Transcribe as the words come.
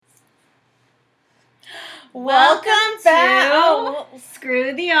Welcome back. to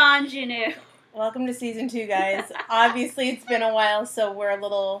Screw the Ingenue. Welcome to season 2, guys. Obviously, it's been a while, so we're a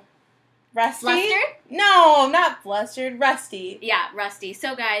little rusty. Flustered? No, not flustered. Rusty. Yeah, rusty.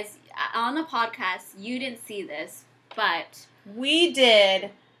 So, guys, on the podcast, you didn't see this, but We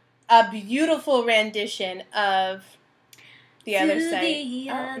did a beautiful rendition of The Other Side.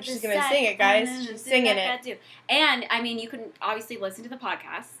 Oh, she's going to sing it, guys. She's singing it. And, I mean, you can obviously listen to the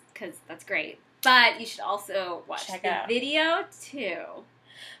podcast, because that's great. But you should also watch the video, too.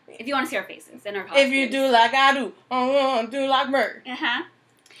 If you want to see our faces and our costumes. If you do like I do, do like Mer. Uh-huh.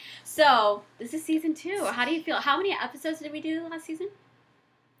 So, this is season 2. How do you feel? How many episodes did we do last season?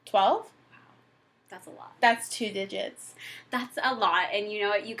 12? Wow. That's a lot. That's 2 digits. That's a lot. And you know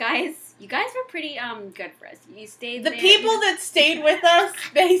what? You guys were pretty good for us. You stayed The there. people that stayed with us,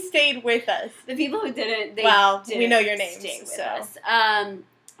 they stayed with us. The people who didn't, we know your names. Stay with so. us.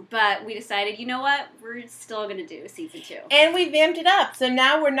 But we decided, you know what? We're still going to do season 2. And we vamped it up. So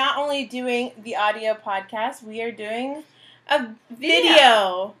now we're not only doing the audio podcast, we are doing a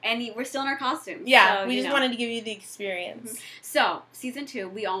video. And we're still in our costumes. Yeah, so, we just wanted to give you the experience. Mm-hmm. So, season 2,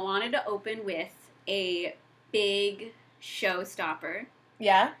 we all wanted to open with a big showstopper.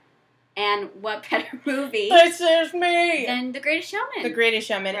 Yeah. And what better movie This is me! than The Greatest Showman? The Greatest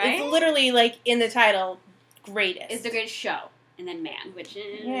Showman. Right? It's literally, like, in the title, greatest. It's The Greatest Show. And then Man, which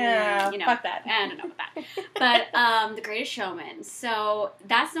is, fuck that. I don't know about that. But The Greatest Showman. So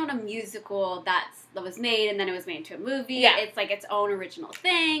that's not a musical that was made and then it was made into a movie. Yeah. It's like its own original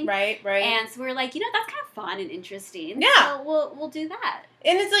thing. Right. And so we're like, that's kind of fun and interesting. Yeah. So we'll do that.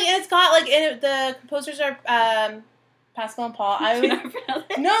 And it's like, it's got like, the composers are Pascal and Paul. Really?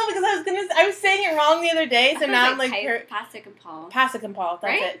 No, because I was saying it wrong the other day, so now I'm like Pascal and Paul. Pascal and Paul, that's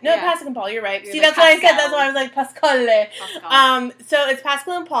right? it. No, yeah. Pascal and Paul, you're right. You're See, like that's what I said. Pascal. That's why I was like Pascal. Pascal. So it's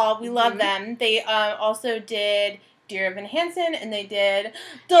Pascal and Paul. We love them. They also did Dear Evan Hansen, and they did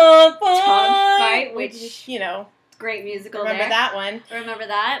Dog Fight, which great musical. Remember that one? Remember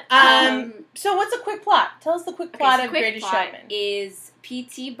that? So what's a quick plot? Tell us the quick plot of Greatest Showman. Is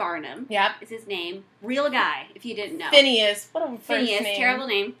P.T. Barnum. Yep. Is his name. Real guy, if you didn't know. Phineas. What a first name. Terrible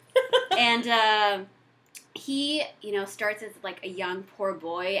name. And he, starts as like a young poor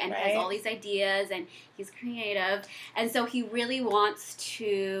boy and has all these ideas and he's creative. And so he really wants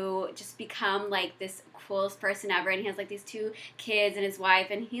to just become like this coolest person ever. And he has like these 2 kids and his wife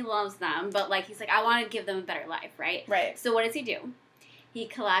and he loves them. But like he's like, I want to give them a better life, right? Right. So what does he do? He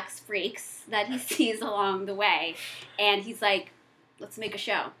collects freaks that he sees along the way. And he's like, let's make a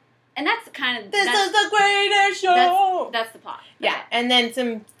show. And that's kind of... This is the greatest show! That's the plot. Yeah, and then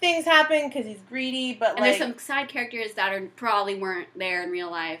some things happen because he's greedy, but and there's some side characters that probably weren't there in real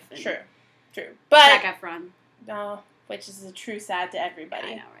life. And true. But... Zac Efron. No, which is a true sad to everybody.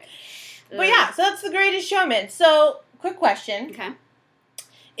 I know, right? But yeah, so that's The Greatest Showman. So, quick question. Okay.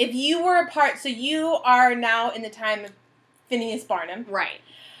 If you were so you are now in the time of Phineas Barnum. Right.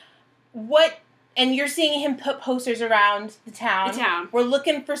 And you're seeing him put posters around the town. We're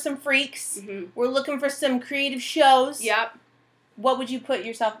looking for some freaks. Mm-hmm. We're looking for some creative shows. Yep. What would you put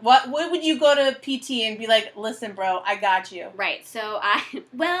yourself... What would you go to PT and be like, listen, bro, I got you? Right. So,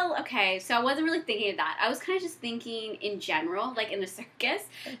 okay. So, I wasn't really thinking of that. I was kind of just thinking in general, like in the circus.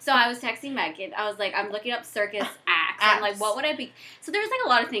 So, I was texting Megan. I was like, I'm looking up circus acts. And, like, what would I be... So, there was, like, a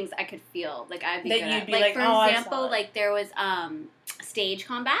lot of things I could feel like I'd be good at. Like, for example, like, there was stage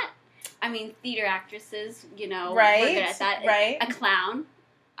combat. I mean, theater actresses, were good at that. Right. A clown.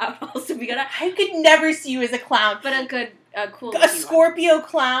 I would also be good at. I could never see you as a clown. But a cool a Scorpio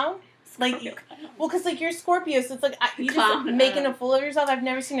clown? Scorpio clown. Well, because, like, you're Scorpio, so it's like, you just making a fool of yourself. I've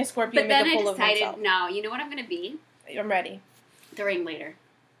never seen a Scorpio make a fool of himself. But then I decided, no, you know what I'm going to be? I'm ready. The ringleader.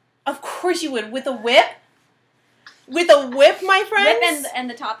 Of course you would. With a whip? With a whip, my friends? Whip and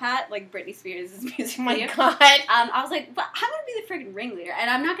the top hat, like Britney Spears' music video. Oh my God. I was like, but I'm going to be the freaking ringleader. And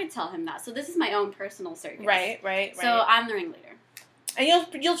I'm not going to tell him that. So this is my own personal circus. Right. So I'm the ringleader. And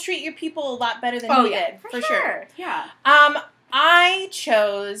you'll treat your people a lot better than he did. For sure. Yeah. I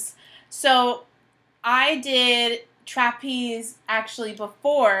chose... So, I did trapeze, actually,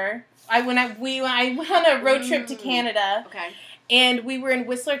 before. I went on a road trip to Canada. Okay. And we were in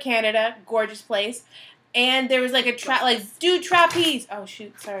Whistler, Canada. Gorgeous place. And there was like do trapeze. Oh,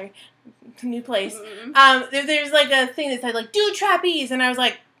 shoot, sorry. New place. Mm-hmm. There's like a thing that said, like, do trapeze. And I was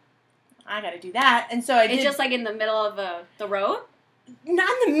like, I gotta do that. And so I did. It's just like in the middle of the road? Not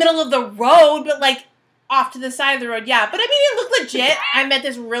in the middle of the road, but like off to the side of the road. Yeah. But I mean, it looked legit. I met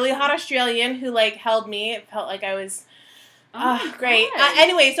this really hot Australian who like held me. It felt like I was great.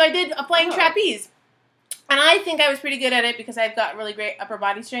 Anyway, so I did a flying trapeze. And I think I was pretty good at it because I've got really great upper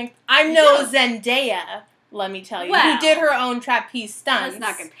body strength. I'm no Zendaya, let me tell you, Well, who did her own trapeze stunts. Let's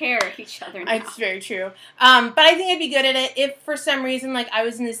not compare each other now. It's very true. But I think I'd be good at it if for some reason, like, I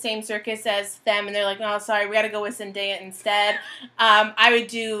was in the same circus as them and they're like, no, sorry, we gotta go with Zendaya instead. I would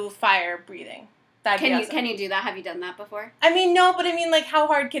do fire breathing. That'd be awesome. Can you do that? Have you done that before? I mean, no, but I mean, like, how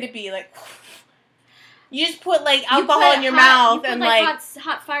hard could it be? Like, you just put, like, alcohol in your mouth and, like...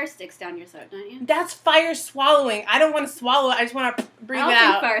 hot fire sticks down your throat, don't you? That's fire swallowing. I don't want to swallow it. I just want to breathe it out. I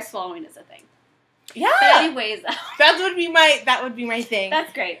don't think fire swallowing is a thing. Yeah. But anyways, that would be my thing.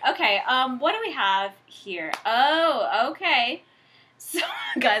 That's great. Okay. What do we have here? Oh, okay. So,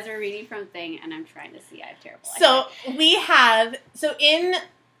 guys, we're reading from Thing, and I'm trying to see. I have terrible. So in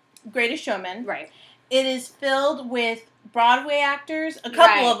Greatest Showman, right? It is filled with Broadway actors, a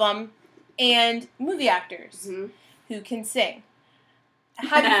couple of them, and movie actors who can sing.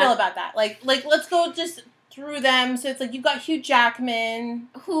 How do you feel about that? Like, let's go just through them. So it's like you've got Hugh Jackman,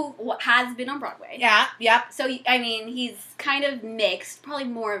 who has been on Broadway. Yeah, yep. So I mean, he's kind of mixed, probably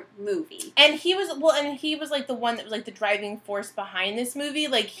more movie. And he was like the one that was like the driving force behind this movie.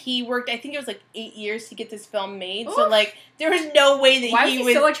 Like he worked, I think it was like 8 years to get this film made. Oof. So like there was no way that Why was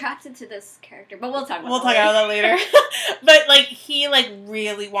he so attracted to this character? But we'll talk about that later. But like he like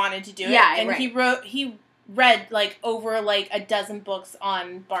really wanted to do it. Yeah, and right. he read like over like a dozen books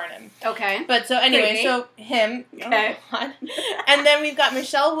on Barnum. Okay. But so anyway, so him. Okay. Oh, and then we've got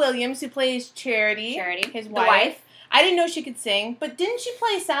Michelle Williams who plays Charity. His wife. I didn't know she could sing, but didn't she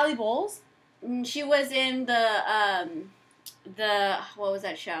play Sally Bowles? She was in the what was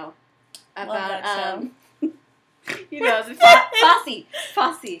that show? About show. You know,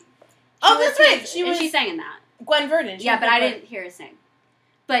 Fosse. Oh, that's right. She sang in that. Gwen Verdon. Yeah, but I didn't hear her sing.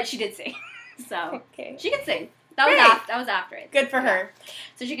 But she did sing. So she can sing. That was after it. Good for her.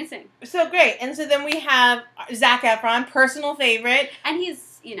 So she can sing. So great. And so then we have Zac Efron, personal favorite, and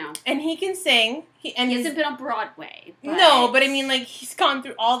he's and he can sing. He hasn't been on Broadway. But no, but I mean, like he's gone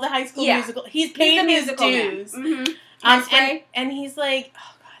through all the High School musical. He's paid his dues. And he's like,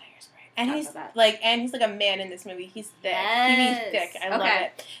 oh god, Hairspray. And he's like a man in this movie. He's thick. He's thick. I love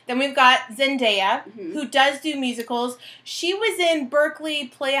it. Then we've got Zendaya, who does do musicals. She was in Berkeley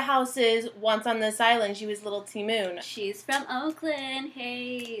Playhouse's Once on This Island. She was Little T Moon. She's from Oakland.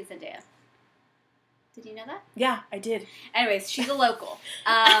 Hey, Zendaya. Did you know that? Yeah, I did. Anyways, she's a local.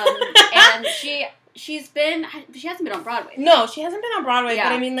 And she hasn't been on Broadway. Though. No, she hasn't been on Broadway, but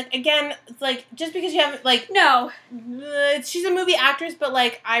I mean, like, again, it's like, just because you haven't, like... No. She's a movie actress, but,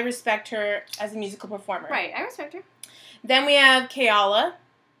 like, I respect her as a musical performer. Right, I respect her. Then we have Keala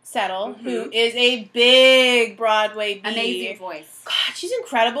Settle, who is a big Broadway bee. Amazing voice. God, she's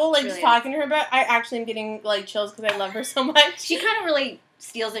incredible. Like, just talking to her about... I actually am getting, like, chills because I love her so much. She kind of really...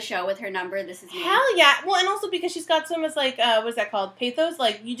 steals the show with her number, This Is Me. Hell yeah. Well, and also because she's got so much, like, what's that called? Pathos?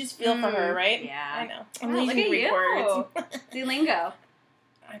 Like, you just feel for her, right? Yeah. I know. I'm using Greek words. Duolingo.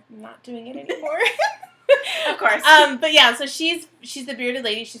 I'm not doing it anymore. Of course. But yeah, so she's the bearded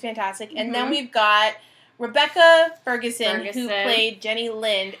lady. She's fantastic. And then we've got Rebecca Ferguson, who played Jenny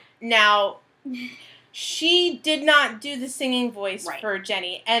Lind. Now, she did not do the singing voice for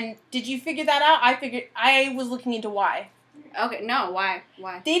Jenny. And did you figure that out? I was looking into why. Okay, no, why?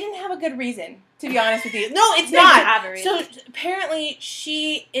 They didn't have a good reason, to be honest with you. No, it's not. So apparently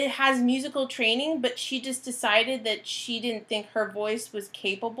it has musical training, but she just decided that she didn't think her voice was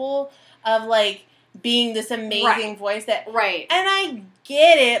capable of, like, being this amazing voice that... Right. And I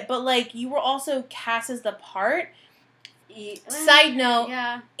get it, but, like, you were also cast as the part. Side note,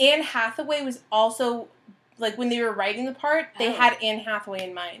 Anne Hathaway was also, like, when they were writing the part, they had Anne Hathaway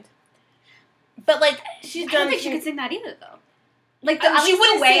in mind. But, like, I don't think she could sing that either, though. Like, at least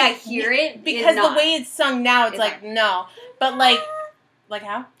the way I hear it because the way it's sung now, it's like, no. But, like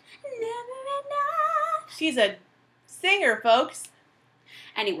how? She's a singer, folks.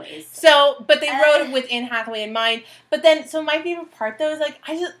 Anyways. So, but they wrote it with Anne Hathaway in mind. But then, so my favorite part, though, is, like,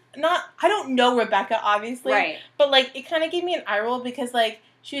 I don't know Rebecca, obviously. Right. But, like, it kind of gave me an eye roll because, like,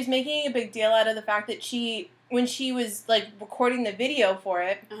 she was making a big deal out of the fact that when she was, like, recording the video for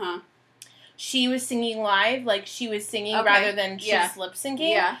it, she was singing live, like, she was singing rather than just lip-syncing.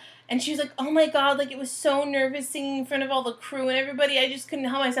 Yeah. And she was like, oh, my God, like, it was so nervous singing in front of all the crew and everybody. I just couldn't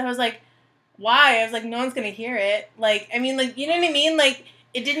help myself. I was like, why? I was like, no one's going to hear it. Like, I mean, like, you know what I mean? Like,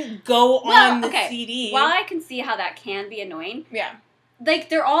 it didn't go on the CD. While I can see how that can be annoying. Yeah. like,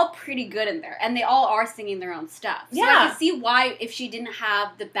 they're all pretty good in there, and they all are singing their own stuff. So I can see why, if she didn't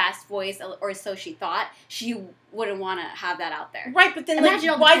have the best voice, or so she thought, she wouldn't want to have that out there. Right, but then, imagine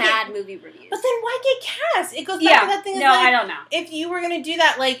all the bad movie reviews. But then why get cast? It goes back to that thing. No, I don't know. If you were going to do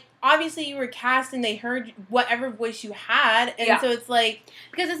that, like, obviously you were cast and they heard whatever voice you had, and so it's like...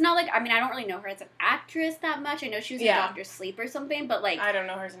 Because it's not like, I mean, I don't really know her as an actress that much. I know she was in Dr. Sleep or something, but, like... I don't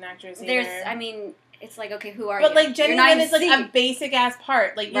know her as an actress either. There's, I mean... It's like, okay, who are you? But, like, Jenny Lin is, like, a basic-ass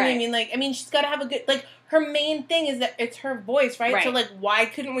part. Like, you know what I mean? Like, I mean, she's got to have a good... Like, her main thing is that it's her voice, right? So, like, why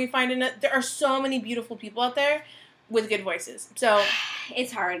couldn't we find another... There are so many beautiful people out there with good voices. So...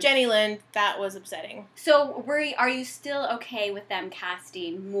 It's hard. Jenny Lin, that was upsetting. So, are you still okay with them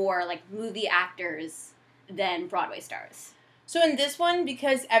casting more, like, movie actors than Broadway stars? So, in this one,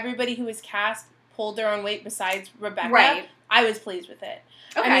 because everybody who was cast pulled their own weight besides Rebecca, I was pleased with it.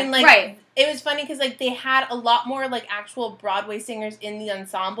 Okay, I mean, like, it was funny because, like, they had a lot more, like, actual Broadway singers in the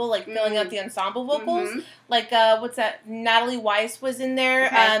ensemble, like, filling out the ensemble vocals. Like, what's that? Natalie Weiss was in there.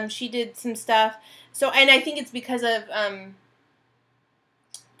 Okay. She did some stuff. So, and I think it's because of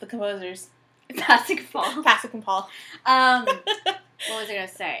the composers. Pasek and Paul. Pasek and Paul. What was I going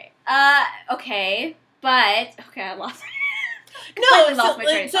to say? Okay, but... Okay, I lost No,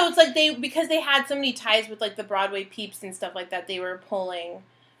 so it's like because they had so many ties with, like, the Broadway peeps and stuff like that, they were pulling,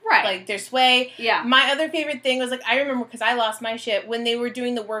 like, their sway. Yeah. My other favorite thing was, like, I remember, because I lost my shit, when they were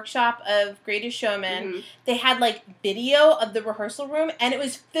doing the workshop of Greatest Showman, they had, like, video of the rehearsal room, and it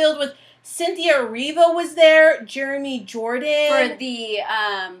was filled with Cynthia Erivo was there, Jeremy Jordan.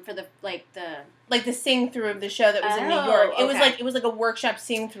 For the sing through of the show that was in New York. It was like a workshop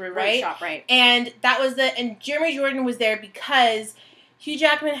sing through, right? Workshop, right. And that was and Jeremy Jordan was there because Hugh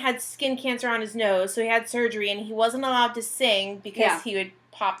Jackman had skin cancer on his nose, so he had surgery and he wasn't allowed to sing because he would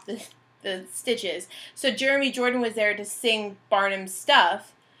pop the stitches. So Jeremy Jordan was there to sing Barnum's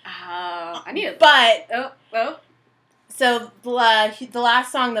stuff. Oh, I knew. But so the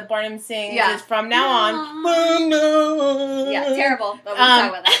last song that Barnum sings is From Now On. Yeah, terrible. But we'll talk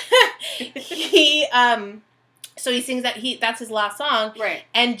about that. So he sings that's his last song. Right.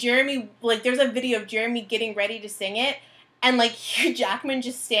 And Jeremy, like, there's a video of Jeremy getting ready to sing it, and, like, Hugh Jackman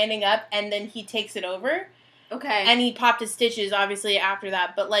just standing up, and then he takes it over. Okay. And he popped his stitches, obviously, after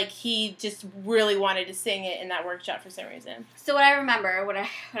that, but, like, he just really wanted to sing it in that workshop for some reason. So what I remember, what I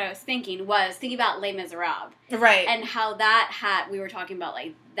was thinking about Les Miserables. Right. And how that we were talking about,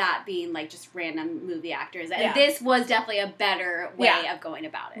 like, that being, like, just random movie actors. And this was definitely a better way of going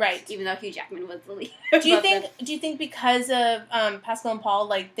about it. Right. Even though Hugh Jackman was the lead. Do you think because of Pascal and Paul,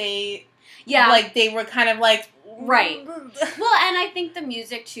 like, they were kind of, like... Right. Well, and I think the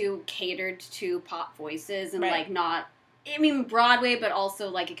music, too, catered to pop voices and, like, not... I mean, Broadway, but also,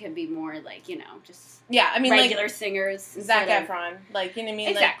 like, it could be more, like, you know, just... Yeah, I mean, regular like, singers. Zac Efron. Like, you know what I mean?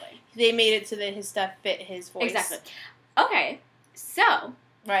 Exactly. Like, they made it so that his stuff fit his voice. Exactly. Okay, so...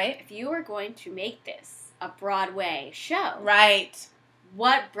 Right. If you were going to make this a Broadway show... Right.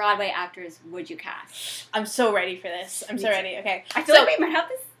 What Broadway actors would you cast? I'm so ready for this. I'm so ready. Okay. I feel like we might have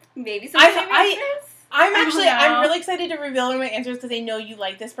this... Maybe some actors. I'm really excited to reveal one of my answers because I know you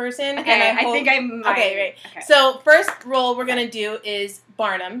like this person. Okay, and I think I might. Okay, right. Okay. So, first role we're going to do is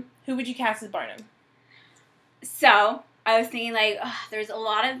Barnum. Who would you cast as Barnum? So, I was thinking, like, there's a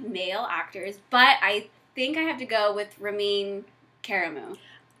lot of male actors, but I think I have to go with Ramin Karimloo.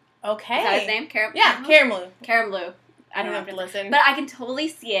 Okay. Is that his name? Karimloo. Karimloo. I don't have to listen. But I can totally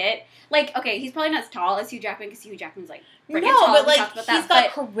see it. Like, okay, he's probably not as tall as Hugh Jackman because Hugh Jackman's, like, freaking tall. No, but, like, he's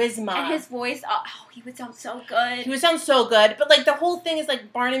got charisma. And his voice, he would sound so good. He would sound so good. But, like, the whole thing is,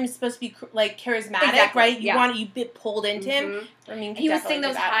 like, Barnum is supposed to be, like, charismatic, right? You get pulled into him. I mean, he would sing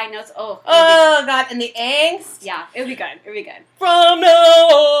those high notes. Oh, God. And the angst. Yeah, it would be good. It would be good. From now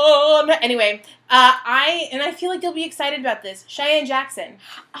on. Anyway, I feel like you'll be excited about this. Cheyenne Jackson.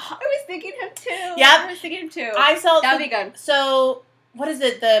 I was thinking him, too. Yep. I was thinking him, too. That would be good. So, what is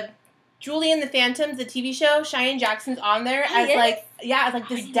it? The Julie and the Phantoms, the TV show, Cheyenne Jackson's on there as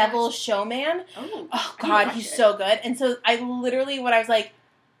this devil showman. Oh God, he's so good. And so I was like,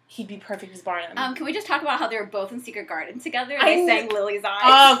 he'd be perfect as Barnum. Can we just talk about how they were both in Secret Garden together and they sang Lily's Eyes?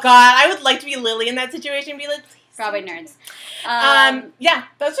 Oh God, I would like to be Lily in that situation and be like, please. Probably nerds. Yeah,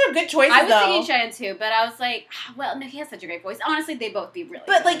 those are good choices. I was thinking Cheyenne too, but I was like, well, no, he has such a great voice. Honestly, they both be really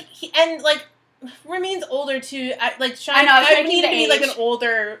But good. Ramin's older too. Cheyenne, I need to be like an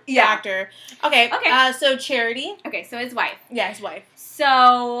older actor. Okay. So Charity. Okay, so his wife. Yeah, his wife.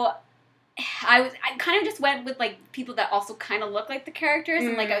 So I kind of just went with like people that also kind of look like the characters,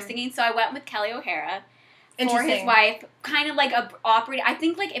 and like I was thinking, so I went with Kelly O'Hara for his wife, kind of like a operating. I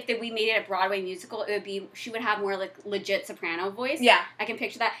think like if we made it a Broadway musical, it would be she would have more like legit soprano voice. Yeah, I can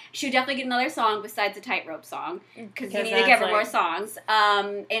picture that. She would definitely get another song besides the Tightrope song because you need to give her more songs.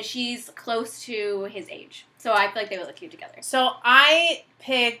 And she's close to his age, so I feel like they would look cute together. So I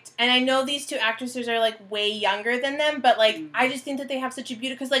picked, and I know these two actresses are like way younger than them, but like I just think that they have such a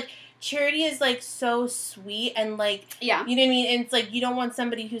beauty because like Charity is like so sweet and like you know what I mean. And it's like you don't want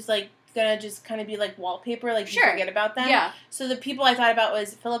somebody who's like gonna just kind of be like wallpaper, like you forget about them. Yeah. So the people I thought about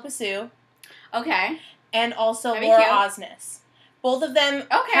was Philippa Sue. Okay. And also Laura Osnes. Both of them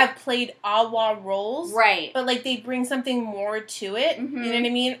have played awa roles. Right. But like they bring something more to it. Mm-hmm. You know what I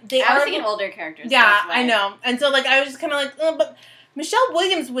mean? I was thinking older characters. Yeah, I know. And so like I was just kinda like, oh, but Michelle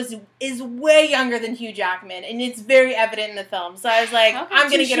Williams is way younger than Hugh Jackman, and it's very evident in the film. So I was like, I'm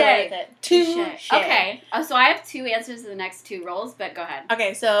going to get away with it. Touche. Okay. So I have 2 answers to the next 2 roles, but go ahead.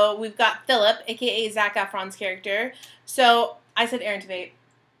 Okay, so we've got Philip, a.k.a. Zac Efron's character. So I said Aaron Tveit.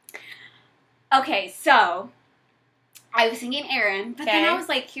 Okay, so I was thinking Aaron, but then I was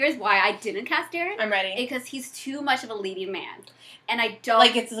like, here's why I didn't cast Aaron. I'm ready. Because he's too much of a leading man. And I don't...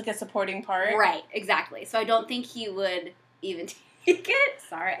 Like, it's like a supporting part? Right, exactly. So I don't think he would even...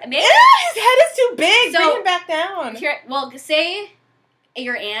 Sorry. Maybe his head is too big. Bring him back down. Here, well, say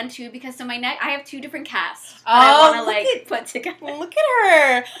your Anne too, because so I have 2 different casts that I want to like put together. Look at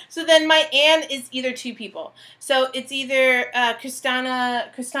her. So then my Anne is either 2 people. So it's either Kristana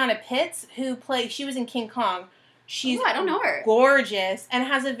Pitts, she was in King Kong. She's I don't know her. Gorgeous and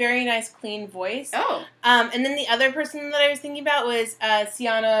has a very nice clean voice. Oh. And then the other person that I was thinking about was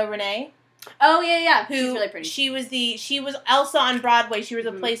Sienna Renee. Oh yeah. She's really pretty. She was Elsa on Broadway. She was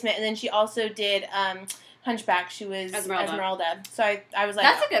a placement, and then she also did Hunchback. She was Esmeralda. So I was like,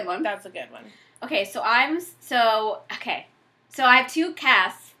 that's a good one. That's a good one. Okay, so I have 2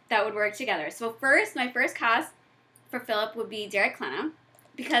 casts that would work together. So my first cast for Philip would be Derek Klena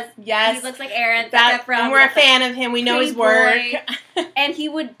because he looks like Aaron. And we're a fan of him. We know his work, and he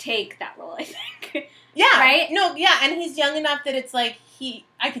would take that role. I think. Yeah. Right. No. Yeah, and he's young enough that it's like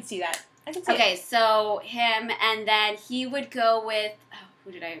I could see that. Okay, so him, and then he would go with... Oh,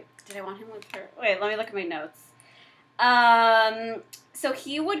 who did I want him with her? Wait, let me look at my notes. So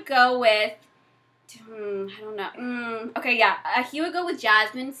he would go with... I don't know. Okay, yeah. He would go with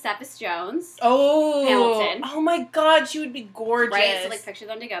Jasmine Cephas-Jones. Oh. Hamilton. Oh my God, she would be gorgeous. Right, so like picture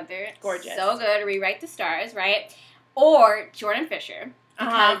them together. Gorgeous. So good. Rewrite the stars, right? Or Jordan Fisher.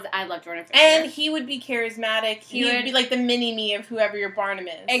 Because I love Jordan Fisher. And he would be charismatic. He would be like the mini-me of whoever your Barnum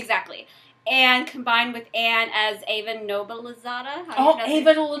is. Exactly. And combined with Anne as Ava Noblezada.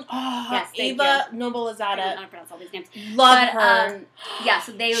 Ava Noblezada. I don't know how to pronounce all these names. Love her.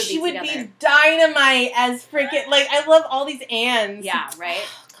 So they would be together. She would be dynamite as freaking... Like, I love all these Annes. Yeah, right?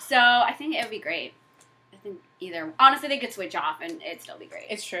 So I think it would be great. I think either... Honestly, they could switch off and it'd still be great.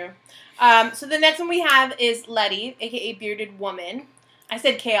 It's true. So the next one we have is Letty, a.k.a. Bearded Woman. I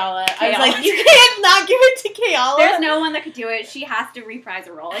said Kayala. I was like, you can't not give it to Kayala. There's no one that could do it. She has to reprise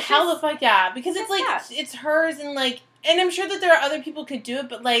a role. Hell the fuck yeah. Because it's like, it's hers and like, and I'm sure that there are other people could do it,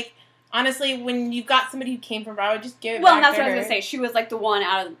 but like, honestly, when you've got somebody who came from Broadway, just give it back to her. Well, that's what I was going to say. She was like the one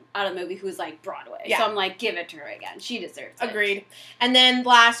out of the movie who was like Broadway. Yeah. So I'm like, give it to her again. She deserves it. Agreed. And then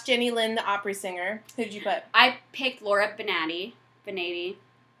last, Jenny Lynn, the opera singer. Who did you put? I picked Laura Benanti.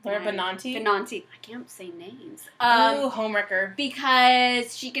 Laura Benanti? Benanti. I can't say names. Ooh, homewrecker.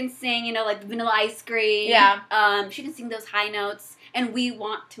 Because she can sing, like Vanilla Ice Cream. Yeah. She can sing those high notes. And we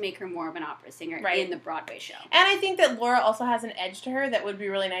want to make her more of an opera singer in the Broadway show. And I think that Laura also has an edge to her that would be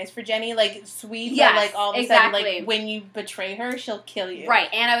really nice for Jenny. Like, sweet, but like all of a sudden, like, when you betray her, she'll kill you. Right.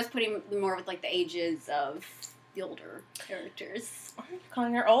 And I was putting more with, like, the ages of the older characters. Are you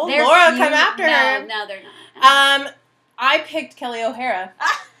calling her old? Laura, come after her. No, they're not. I picked Kelly O'Hara.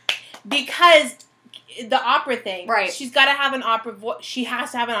 Because the opera thing. Right. She's got to have an opera voice. She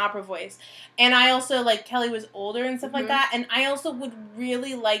has to have an opera voice. And I also, like, Kelly was older and stuff like that. And I also would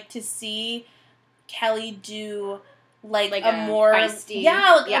really like to see Kelly do, like a more... feisty.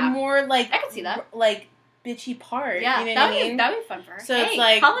 A more, like... I can see that. Like, bitchy part. Yeah, you know what I mean? That would be fun for her. So it's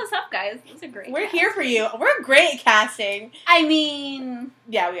like... call us up, guys. Those are great. We're here for you. We're great at casting. I mean...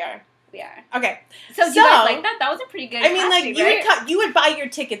 Yeah, we are. We are. Okay. So do you guys like that? That was a pretty good casting, like, you would buy your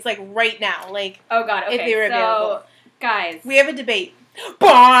tickets, like, right now. Like, oh, God, okay. If they were available. Guys. We have a debate.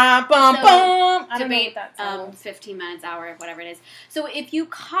 Bum, bum, bum. Debate, 15 minutes, hour, whatever it is. So if you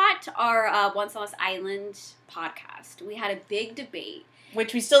caught our Once on Lost Island podcast, we had a big debate.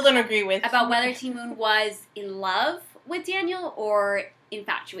 Which we still don't agree with. About whether T. Moon was in love with Daniel or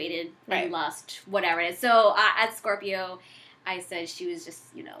infatuated, in lust, whatever it is. So, as Scorpio, I said she was just,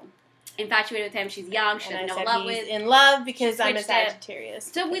 infatuated with him. She's young. She doesn't know what love with. In love because I'm a Sagittarius.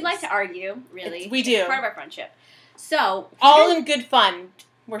 So we like to argue, really. We do. It's part of our friendship. So all in good fun.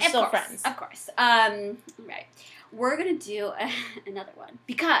 We're still friends. Of course. Right. We're gonna do another one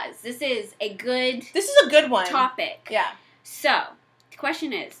because this is a good. This is a good one. Topic. Yeah. So the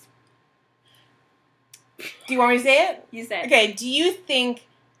question is. Do you want me to say it? You say it. Okay. Do you think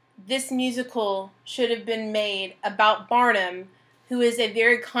this musical should have been made about Barnum, who is a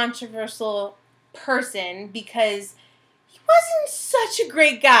very controversial person because he wasn't such a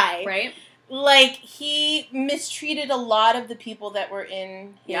great guy, right? Like, he mistreated a lot of the people that were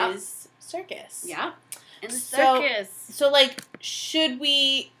in his circus. Yeah. In the circus. So, like, should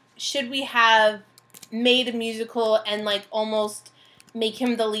we have made a musical and, like, almost make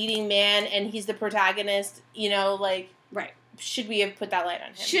him the leading man and he's the protagonist, you know, like... Right. Should we have put that light on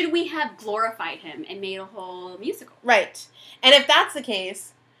him? Should we have glorified him and made a whole musical? Right. And if that's the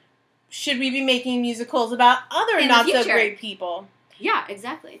case, should we be making musicals about other not-so-great people? Yeah,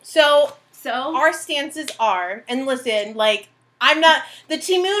 exactly. So our stances are, and listen, like, I'm not, the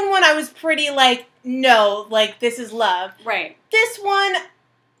Ti Moune one, I was pretty, like, no, like, this is love. Right. This one,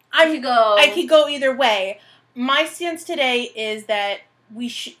 I could go either way. My stance today is that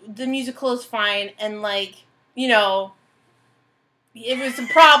the musical is fine, and, like, you know, it was some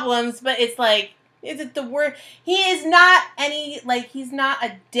problems, but it's like, is it the word? He is not he's not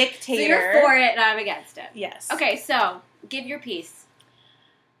a dictator. So you're for it, and I'm against it. Yes. Okay, so, give your piece.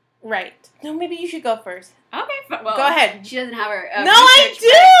 Right. No, maybe you should go first. Okay, well, go ahead. She doesn't have her. No,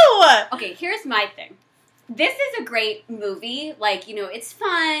 I do. Okay, here's my thing. This is a great movie. Like, you know, it's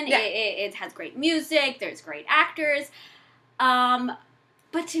fun. Yeah. It has great music. There's great actors.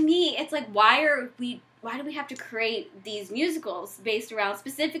 But to me, it's like, why do we have to create these musicals based around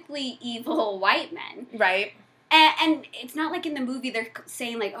specifically evil white men? Right. And it's not like in the movie they're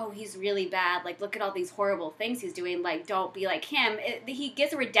saying, like, oh, he's really bad. Like, look at all these horrible things he's doing. Like, don't be like him. He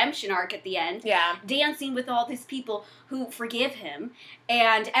gets a redemption arc at the end. Yeah. Dancing with all these people who forgive him.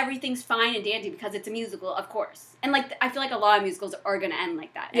 And everything's fine and dandy because it's a musical, of course. And, like, I feel like a lot of musicals are going to end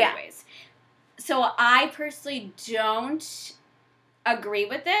like that anyways. Yeah. So I personally don't agree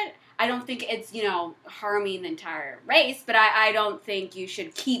with it. I don't think it's, you know, harming the entire race, but I don't think you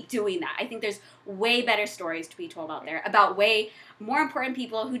should keep doing that. I think there's way better stories to be told out there about way more important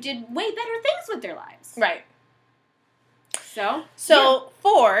people who did way better things with their lives. Right. So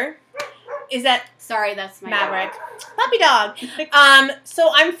 4 is that... Sorry, that's my Maverick. Puppy dog. So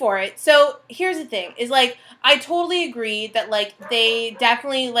I'm for it. So here's the thing, is, like, I totally agree that, like, they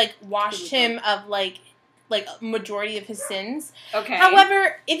definitely, like, washed him of, like, majority of his sins. Okay.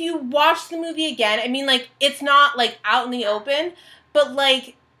 However, if you watch the movie again, I mean, like, it's not, like, out in the open, but,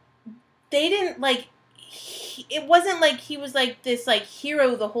 like, they didn't, like, it wasn't like he was, like, this, like,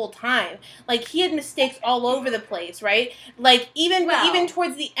 hero the whole time. Like, he had mistakes all over the place, right? Like, even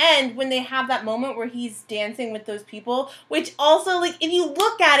towards the end, when they have that moment where he's dancing with those people, which also, like, if you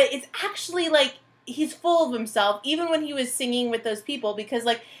look at it, it's actually, like, he's full of himself, even when he was singing with those people, because,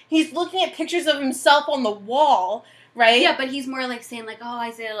 like, he's looking at pictures of himself on the wall, right? Yeah, but he's more, like, saying, like, oh,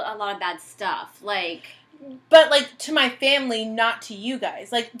 I said a lot of bad stuff, like... But, like, to my family, not to you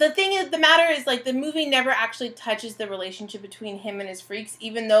guys. Like, the matter is, like, the movie never actually touches the relationship between him and his freaks,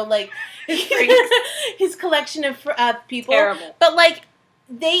 even though, like, his collection of people. Terrible. But, like,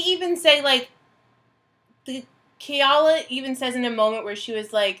 they even say, like, Keala even says in a moment where she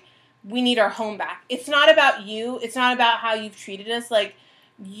was, like, we need our home back. It's not about you. It's not about how you've treated us. Like,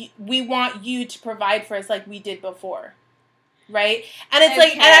 we want you to provide for us like we did before. Right? And it's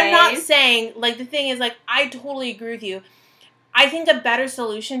like, and I'm not saying, like, the thing is, like, I totally agree with you. I think a better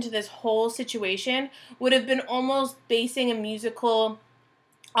solution to this whole situation would have been almost basing a musical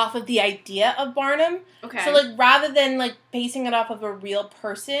off of the idea of Barnum. Okay. So, like, rather than, like, basing it off of a real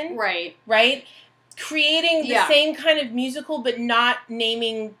person. Right. Right? Creating the same kind of musical, but not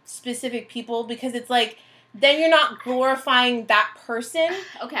naming specific people, because it's like, then you're not glorifying that person.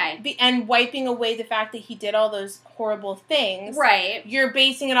 Okay. And wiping away the fact that he did all those horrible things. Right. You're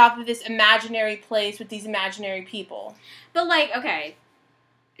basing it off of this imaginary place with these imaginary people. But, like, okay.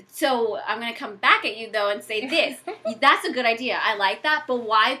 So, I'm going to come back at you, though, and say this. That's a good idea. I like that. But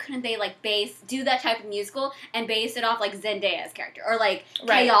why couldn't they, like, do that type of musical and base it off, like, Zendaya's character? Or, like,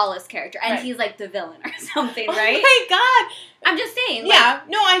 Keala's character. And he's, like, the villain or something, right? Oh, my God. I'm just saying. Yeah.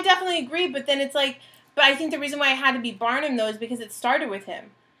 No, I definitely agree. But then it's, like... But I think the reason why it had to be Barnum, though, is because it started with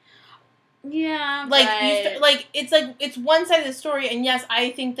him. Yeah, like, it's, like, it's one side of the story. And, yes, I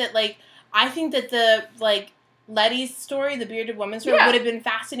think that the, like, Letty's story, the bearded woman story, would have been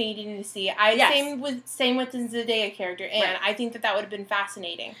fascinating to see. Same with the Zendaya character, and I think that would have been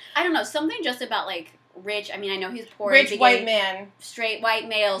fascinating. I don't know, something just about, like, rich, I mean, I know he's poor. Rich white man. Straight white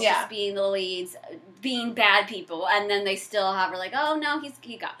males just being the leads, being bad people, and then they still have her like, oh, no,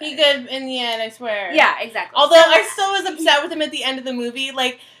 he got better. He good in the end, I swear. Yeah, exactly. Although I still was upset with him at the end of the movie,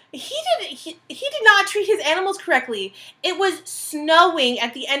 like, he did not treat his animals correctly. It was snowing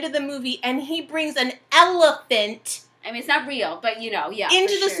at the end of the movie, and he brings an elephant... I mean, it's not real, but,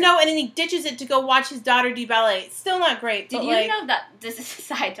 into the snow, and then he ditches it to go watch his daughter do ballet. Still not great. Did you know that, this is a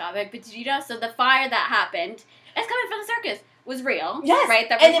side topic, but did you know, so the fire that happened, it's coming from the circus, was real. Yes, right?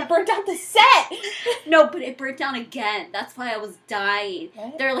 And it burnt down the set. No, but it burnt down again. That's why I was dying.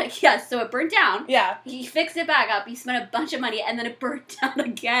 What? They're like, yes, so it burnt down. Yeah. He fixed it back up, he spent a bunch of money, and then it burnt down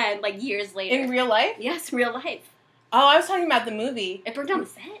again, like, years later. In real life? Yes, real life. Oh, I was talking about the movie. It burnt down the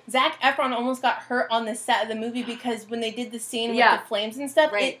set? Zac Efron almost got hurt on the set of the movie because when they did the scene with the flames and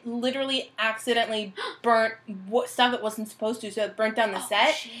stuff, it literally accidentally burnt stuff it wasn't supposed to, so it burnt down the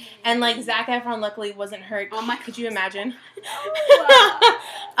set. Shit. And, like, Zac Efron luckily wasn't hurt. Oh my Could you imagine? No.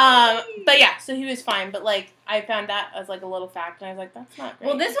 But yeah, so he was fine. But, like, I found that as, like, a little fact, and I was like, that's not great.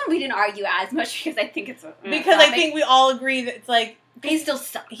 Well, this one we didn't argue as much because I think it's because I think we all agree that it's, like... He still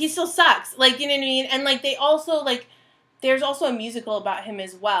sucks. He still sucks. Like, you know what I mean? And, like, they also, like... There's also a musical about him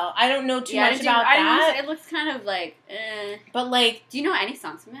as well. I don't know too much about that. It looks kind of like, But, like... Do you know any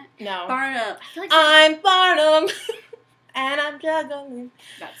songs from it? No. Barnum. I feel like I'm Barnum, and I'm juggling.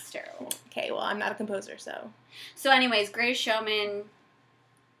 That's terrible. Okay, well, I'm not a composer, so... So, anyways, Greatest Showman.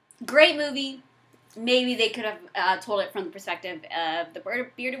 Great movie. Maybe they could have told it from the perspective of the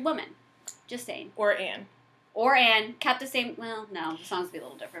bearded woman. Just saying. Or Anne. Or Anne. Kept the same... Well, no. The songs would be a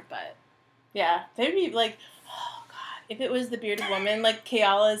little different, but... Yeah. They'd be, like... If it was the bearded woman, like,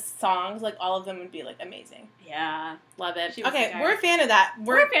 Keala's songs, like, all of them would be, like, amazing. Yeah. Love it. Okay, we're a fan of that.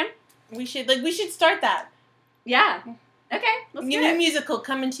 We're a fan. We should start that. Yeah. Okay, let's do it. New musical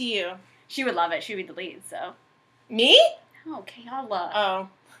coming to you. She would love it. She would be the lead, so. Me? Oh, Keala. Oh.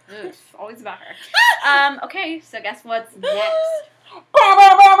 Oof, always about her. Okay, so guess what's next?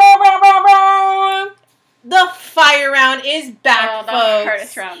 The fire round is back, the folks.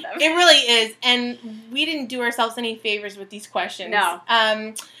 hardest round ever. It really is, and we didn't do ourselves any favors with these questions. No.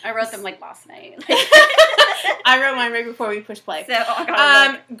 I wrote them, like, last night. I wrote mine right before we pushed play. So,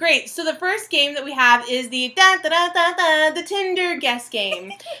 great. So the first game that we have is the the Tinder guess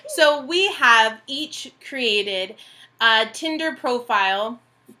game. So we have each created a Tinder profile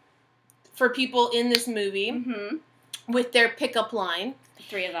for people in this movie with their pickup line.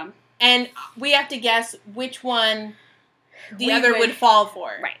 3 of them. And we have to guess which one the other would fall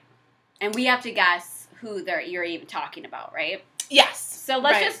for. Right. And we have to guess who you're even talking about, right? Yes. So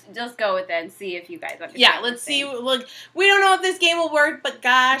let's just go with it and see if you guys understand. Yeah, let's see. Look, we don't know if this game will work, but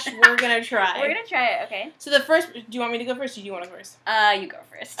gosh, we're going to try. We're going to try it, okay. So the first... Do you want me to go first, or do you want to go first? You go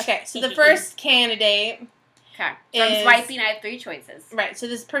first. Okay, so the first candidate... Okay. So I'm swiping. I have 3 choices. Right, so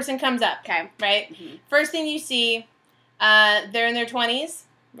this person comes up. Okay. Right? Mm-hmm. First thing you see, they're in their 20s.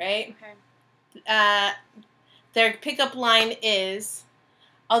 Right? Okay. Their pickup line is,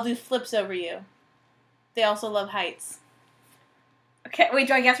 I'll do flips over you. They also love heights. Okay, wait,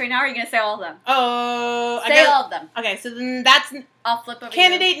 do I guess right now, or are you going to say all of them? Oh, say all of them. Okay, so then that's... I'll flip over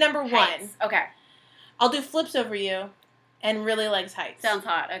candidate you. number 1. Okay. I'll do flips over you, and really likes heights. Sounds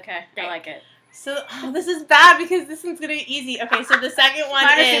hot. Okay, great. I like it. So, this is bad, because this one's going to be easy. Okay, so the second one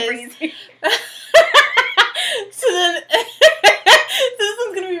is... super easy. So then... this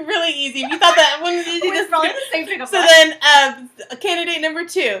one's going to be really easy. If you thought that one was easy, this is probably the same pickup line. So then, candidate number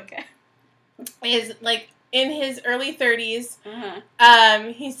 2 is, like, in his early 30s.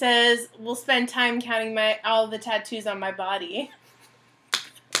 He says, we'll spend time counting all the tattoos on my body.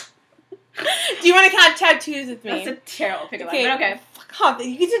 Do you want to count tattoos with me? That's a terrible pickup line, but okay. Fuck off.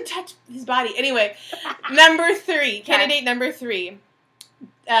 You get to touch his body. Anyway, number 3. Candidate number 3.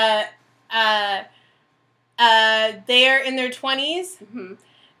 They are in their 20s.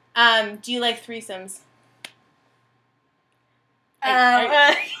 Mm-hmm. Do you like threesomes?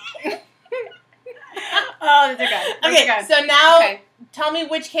 Oh, that's okay. Okay, so now tell me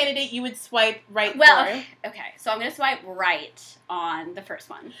which candidate you would swipe right for. Okay, so I'm going to swipe right on the first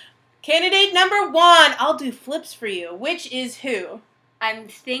one. Candidate number 1, I'll do flips for you. Which is who? I'm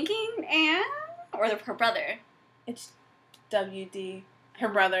thinking Anne or her brother. It's WD, her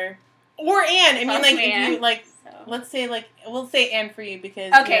brother. Or Anne. I mean, like, if you, like, let's say, like, we'll say Anne for you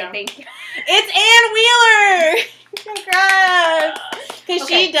because, okay, thank you. It's Anne Wheeler! Congrats! Because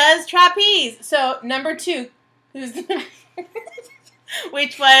she does trapeze. So, number 2, who's...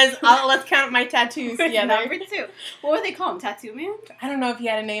 Which was, let's count my tattoos together. Number 2. What would they call him? Tattoo Man? I don't know if he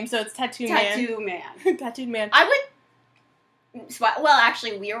had a name, so it's Tattoo Man. Tattoo Man. Tattooed Man. I would... Well,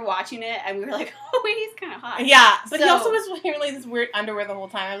 actually, we were watching it, and we were like, oh, wait, he's kind of hot. Yeah, but he also was wearing like this weird underwear the whole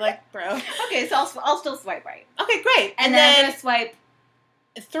time. I was like, bro. Okay, so I'll still swipe right. Okay, great. And then I'm going to swipe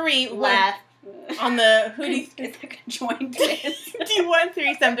 3 left. On the It's a conjoined twins. Do you want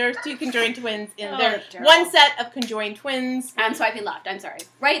threesome? There's 2 conjoined twins in there. Terrible. 1 set of conjoined twins. I'm swiping left. I'm sorry.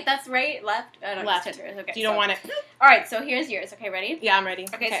 Right? That's right? Left? I don't know. Left. Okay. You don't want it. All right, so here's yours. Okay, ready? Yeah, I'm ready.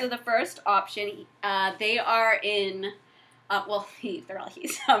 Okay, so the first option, they are in... they're all he's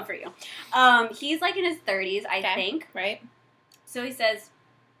for you. He's like in his 30s, I think. Right. So he says...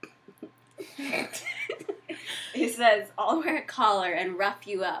 he says, I'll wear a collar and rough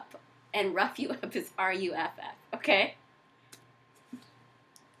you up. And rough you up is R-U-F-F. Okay?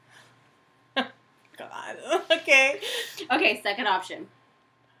 God. Okay. Okay, second option.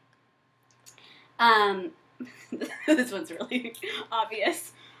 This one's really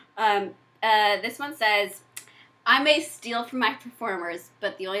obvious. This one says, I may steal from my performers,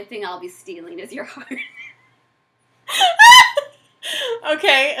 but the only thing I'll be stealing is your heart.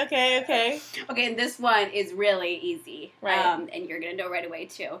 Okay, and this one is really easy. Right. And you're going to know right away,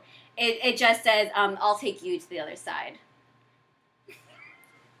 too. It just says, I'll take you to the other side.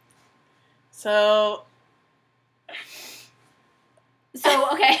 So,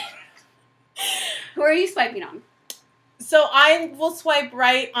 okay. Who are you swiping on? So I will swipe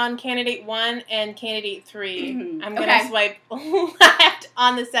right on candidate 1 and candidate 3. Mm-hmm. I'm going to swipe left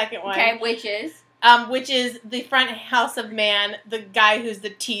on the second one. Okay, which is? Which is the front house of man, the guy who's the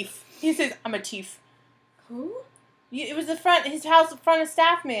thief. He says, I'm a thief. Who? It was his house, front of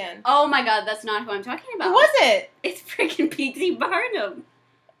staff man. Oh my god, that's not who I'm talking about. Who was it? It's freaking P.T. Barnum.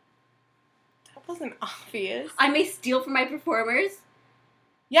 That wasn't obvious. I may steal from my performers.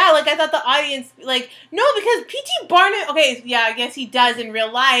 Yeah, like I thought the audience, like, no, because P.T. Barnum, okay, yeah, I guess he does in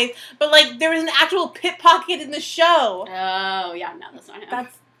real life, but like there was an actual pickpocket in the show. Oh, yeah, no, that's not him.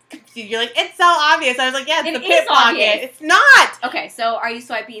 You're like, it's so obvious. I was like, yeah, it's the pickpocket. Obvious. It's not. Okay, so are you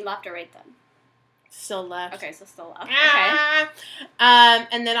swiping left or right then? Still left. Okay, so still left. Ah. Okay.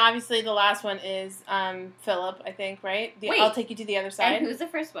 And then obviously the last one is Philip, I think, right? Wait. I'll take you to the other side. And who's the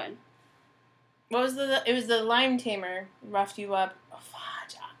first one? What was it was the lime tamer. Roughed you up. Oh,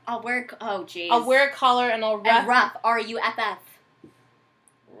 fudge. I'll wear, oh, jeez. I'll wear a collar and I'll rough. And rough, R-U-F-F.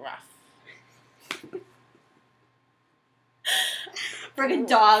 Rough. Friggin'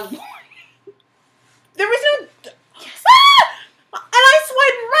 dog. There was no... Yes. Ah! And I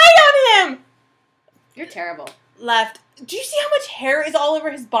swiped right on him! You're terrible. Left. Do you see how much hair is all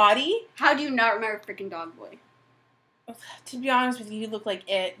over his body? How do you not remember freaking Dog Boy? To be honest with you, he looked like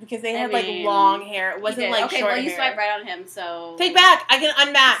it. Because they had, like, long hair. It wasn't, like, short hair. Okay, well, you swiped right on him, so... Take back! I can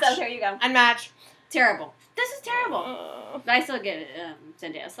unmatch. So, there you go. Unmatch. Terrible. This is terrible. But I still get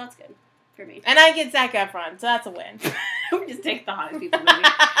Zendaya, so that's good for me. And I get Zac Efron, so that's a win. We just take the hottest people movie.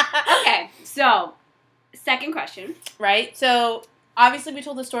 Okay, so, second question. Right, so... Obviously, we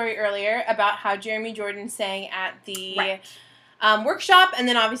told the story earlier about how Jeremy Jordan sang at the workshop, and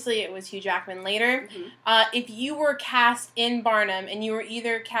then obviously it was Hugh Jackman later. Mm-hmm. If you were cast in Barnum, and you were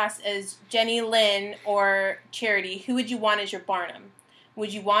either cast as Jenny Lynn or Charity, who would you want as your Barnum?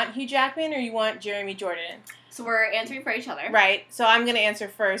 Would you want Hugh Jackman, or you want Jeremy Jordan? So we're answering for each other. Right, so I'm going to answer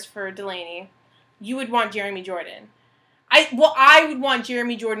first for Delaney. You would want Jeremy Jordan. I would want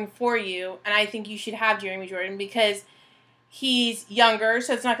Jeremy Jordan for you, and I think you should have Jeremy Jordan, because... He's younger,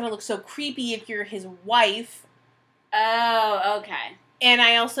 so it's not going to look so creepy if you're his wife. Oh, okay. And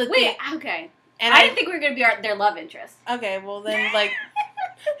I also think... Wait, okay. And I didn't think we were going to be their love interest. Okay, well then, like...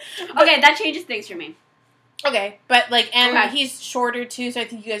 Okay, that changes things for me. Okay, but, like, and he's shorter, too, so I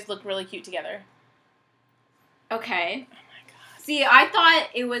think you guys look really cute together. Okay. Oh, my God. See, I thought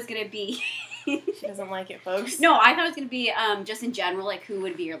it was going to be... She doesn't like it, folks. No, I thought it was going to be, just in general, like, who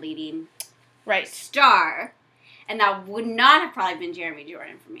would be your leading star... And that would not have probably been Jeremy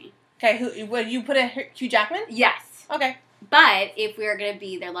Jordan for me. Okay, would you put a Hugh Jackman? Yes. Okay. But if we were going to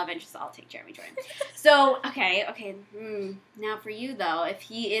be their love interest, I'll take Jeremy Jordan. So, okay. Now for you, though, if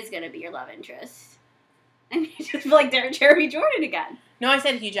he is going to be your love interest, and you just feel like they're Jeremy Jordan again. No, I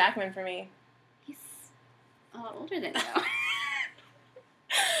said Hugh Jackman for me. He's a lot older than you.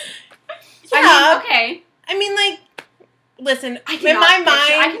 Yeah. I mean, okay. I mean, like... Listen, I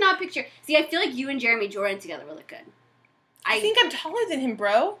cannot picture. See, I feel like you and Jeremy Jordan together would look good. I think I'm taller than him,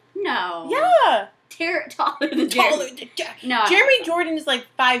 bro. No. Yeah. Taller than Jeremy. No. Jeremy Jordan is like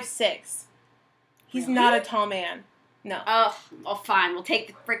 5'6". He's not a tall man. No. Oh, fine. We'll take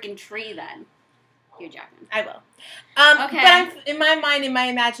the freaking tree then. Hugh Jackman. I will. Okay. But in my mind, in my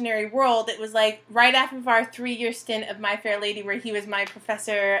imaginary world, it was like right after our 3-year stint of My Fair Lady, where he was my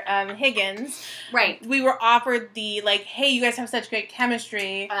Professor Higgins. Right. We were offered the like, hey, you guys have such great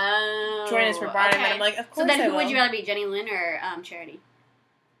chemistry. Oh. Join us for Barnum, and I'm like, of course. So then, I who will. would you rather be, Jenny Lynn or Charity?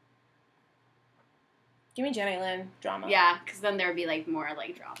 Give me Jenny Lynn drama. Yeah, because then there would be like more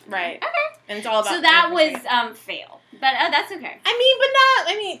like drama. Right. Okay. And it's all about. So that was fail, but that's okay.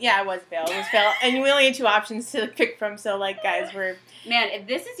 Yeah, it was fail. It was fail, and we only had 2 options to pick from. So like, guys, we're. Man, if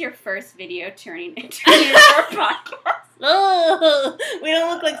this is your first video turning into your podcast. Oh, we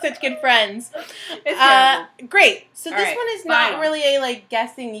don't look like such good friends. Great. So this one is not really a like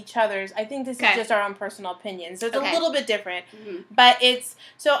guessing each other's. I think this is just our own personal opinion. So it's a little bit different. Mm-hmm. But it's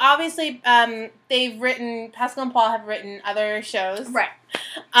so obviously they've written, Pascal and Paul have written other shows. Right.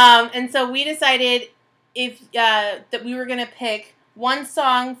 And so we decided that we were gonna pick one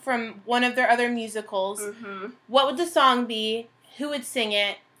song from one of their other musicals. Mm-hmm. What would the song be? Who would sing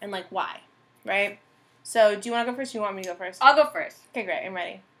it? And like why? Right? So, do you want to go first or do you want me to go first? I'll go first. Okay, great. I'm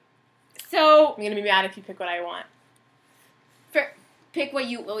ready. So... I'm going to be mad if you pick what I want. Pick what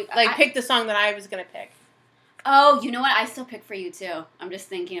you... pick the song that I was going to pick. Oh, you know what? I still pick for you, too. I'm just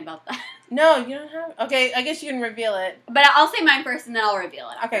thinking about that. No, you don't have... Okay, I guess you can reveal it. But I'll say mine first and then I'll reveal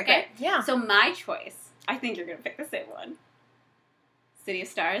it. Okay, great. Yeah. So, my choice... I think you're going to pick the same one. City of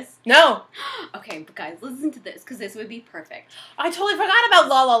Stars? No. Okay, but guys, listen to this, because this would be perfect. I totally forgot about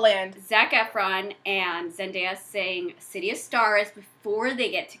La La Land. Zac Efron and Zendaya sing City of Stars before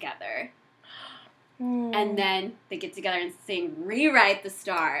they get together. And then they get together and sing Rewrite the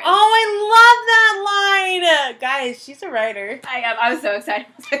Stars. Oh, I love that line! Guys, she's a writer. I am. I was so excited.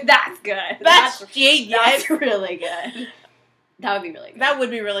 I was like, that's good. That's genius. That's really good. That would be really good. That would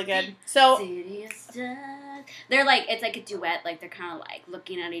be really good. So... City of Stars. They're like, it's like a duet, like they're kind of like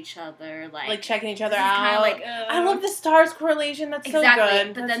looking at each other, like checking each other out. Kind of like, I love the stars correlation. That's so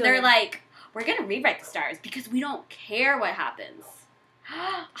good. But then they're like, we're gonna rewrite the stars because we don't care what happens.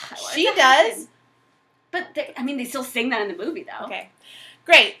 She does, but they still sing that in the movie though. Okay,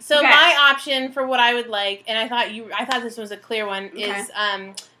 great. So my option for what I would like, and I thought this was a clear one, is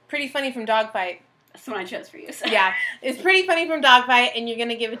Pretty Funny from Dogfight. That's the one I chose for you. So. Yeah, it's Pretty Funny from Dogfight, and you're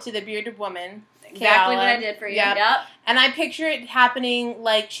gonna give it to the bearded woman. Exactly what I did for you. Yep. And I picture it happening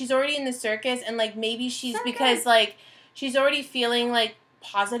like she's already in the circus and like maybe because like she's already feeling like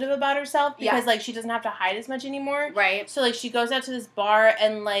positive about herself because like she doesn't have to hide as much anymore. Right. So like she goes out to this bar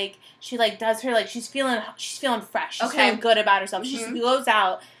and like she like does her like she's feeling fresh. She's feeling good about herself. Mm-hmm. She goes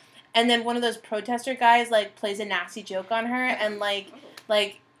out and then one of those protester guys like plays a nasty joke on her and like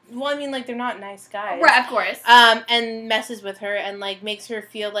well, I mean, like, they're not nice guys. Right, of course. And messes with her and, like, makes her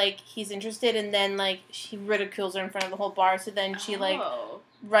feel like he's interested. And then, like, he ridicules her in front of the whole bar. So then she, like,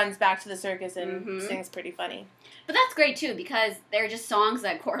 runs back to the circus and sings Pretty Funny. But that's great, too, because they're just songs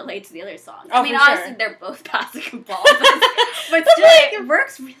that correlate to the other songs. Oh, I mean, obviously, they're both basketball. but still, it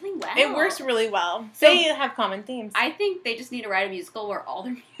works really well. It works really well. So they have common themes. I think they just need to write a musical where all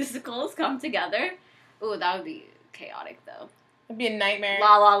their musicals come together. Ooh, that would be chaotic, though. It'd be a nightmare.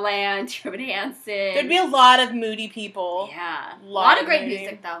 La La Land, Truman Hanson. There'd be a lot of moody people. Yeah. A lot of great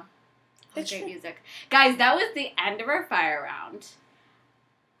music, though. Great music. Guys, that was the end of our fire round.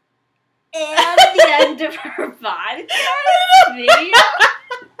 And the end of our podcast video. I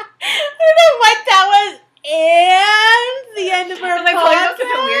don't know what that was. And the end of our podcast. That was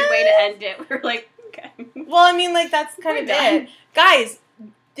such a weird way to end it. We're like, okay. Well, I mean, like, that's kind of it. Guys,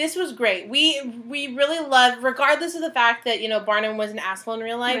 this was great. We really love, regardless of the fact that, you know, Barnum was an asshole in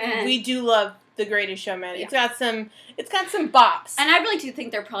real life, we do love The Greatest Showman. Yeah. It's got some bops. And I really do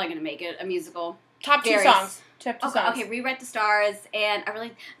think they're probably going to make it a musical. Top two songs. Okay, Rewrite the Stars, and I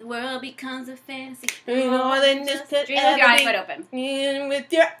really, the world becomes a fantasy. More than just dream with your eyes wide open.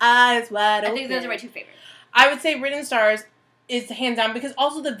 With your eyes wide open. I think those are my 2 favorites. I would say Written Stars is hands down, because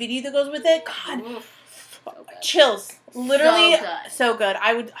also the video that goes with it, God, so chills. Literally, so good.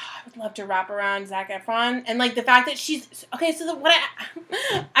 I would love to wrap around Zac Efron, and like the fact that she's okay. So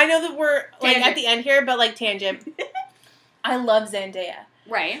I know that we're like at the end here, but like tangent. I love Zendaya.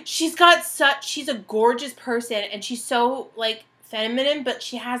 Right. She's a gorgeous person, and she's so like feminine, but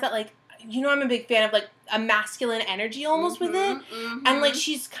she has that like, you know, I'm a big fan of like a masculine energy almost with it, and like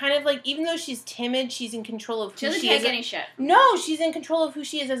she's kind of like, even though she's timid, she's in control of who she is. She doesn't take any shit. No, she's in control of who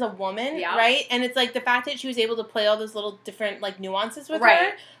she is as a woman, right? And it's like the fact that she was able to play all those little different like nuances with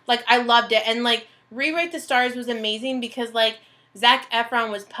her, like I loved it. And like Rewrite the Stars was amazing because like Zac Efron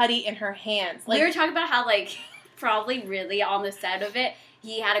was putty in her hands. Like, we were talking about how like probably really on the set of it,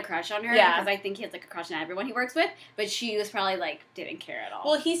 he had a crush on her because I think he has like a crush on everyone he works with, but she was probably like didn't care at all.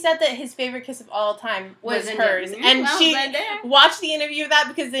 Well, he said that his favorite kiss of all time was hers, and she watched the interview of that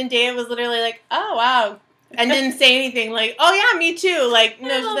because Zendaya was literally like, "Oh wow," and didn't say anything. Like, "Oh yeah, me too." Like,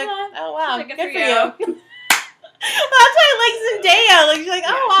 no, she's like, "Oh wow, like, good for you." That's why I like Zendaya. Like, she's like,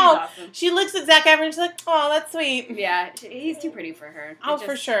 "Oh wow." She's awesome. She looks at Zac Efron and she's like, "Oh, that's sweet." Yeah, he's too pretty for her.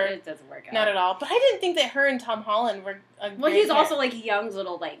 For sure. It doesn't work out. Not at all. But I didn't think that her and Tom Holland were a well, he's also like a young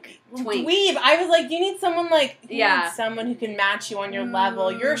little like twink. Dweeb. I was like, you need someone like someone who can match you on your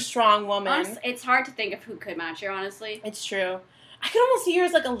level. You're a strong woman. Honestly, it's hard to think of who could match her, honestly. It's true. I could almost see her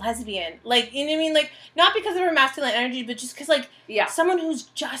as like a lesbian. Like, you know what I mean? Like, not because of her masculine energy, but just because, like, someone who's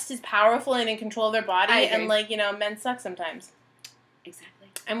just as powerful and in control of their body. And, like, you know, men suck sometimes. Exactly.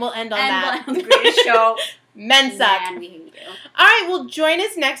 And we'll end on that. We'll end on the greatest show. Men suck. Man, we hate you. All right, well, join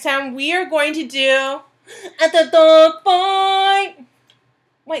us next time. We are going to do At the Dog Fight.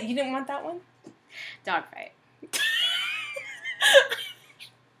 Wait, you didn't want that one? Dog fight.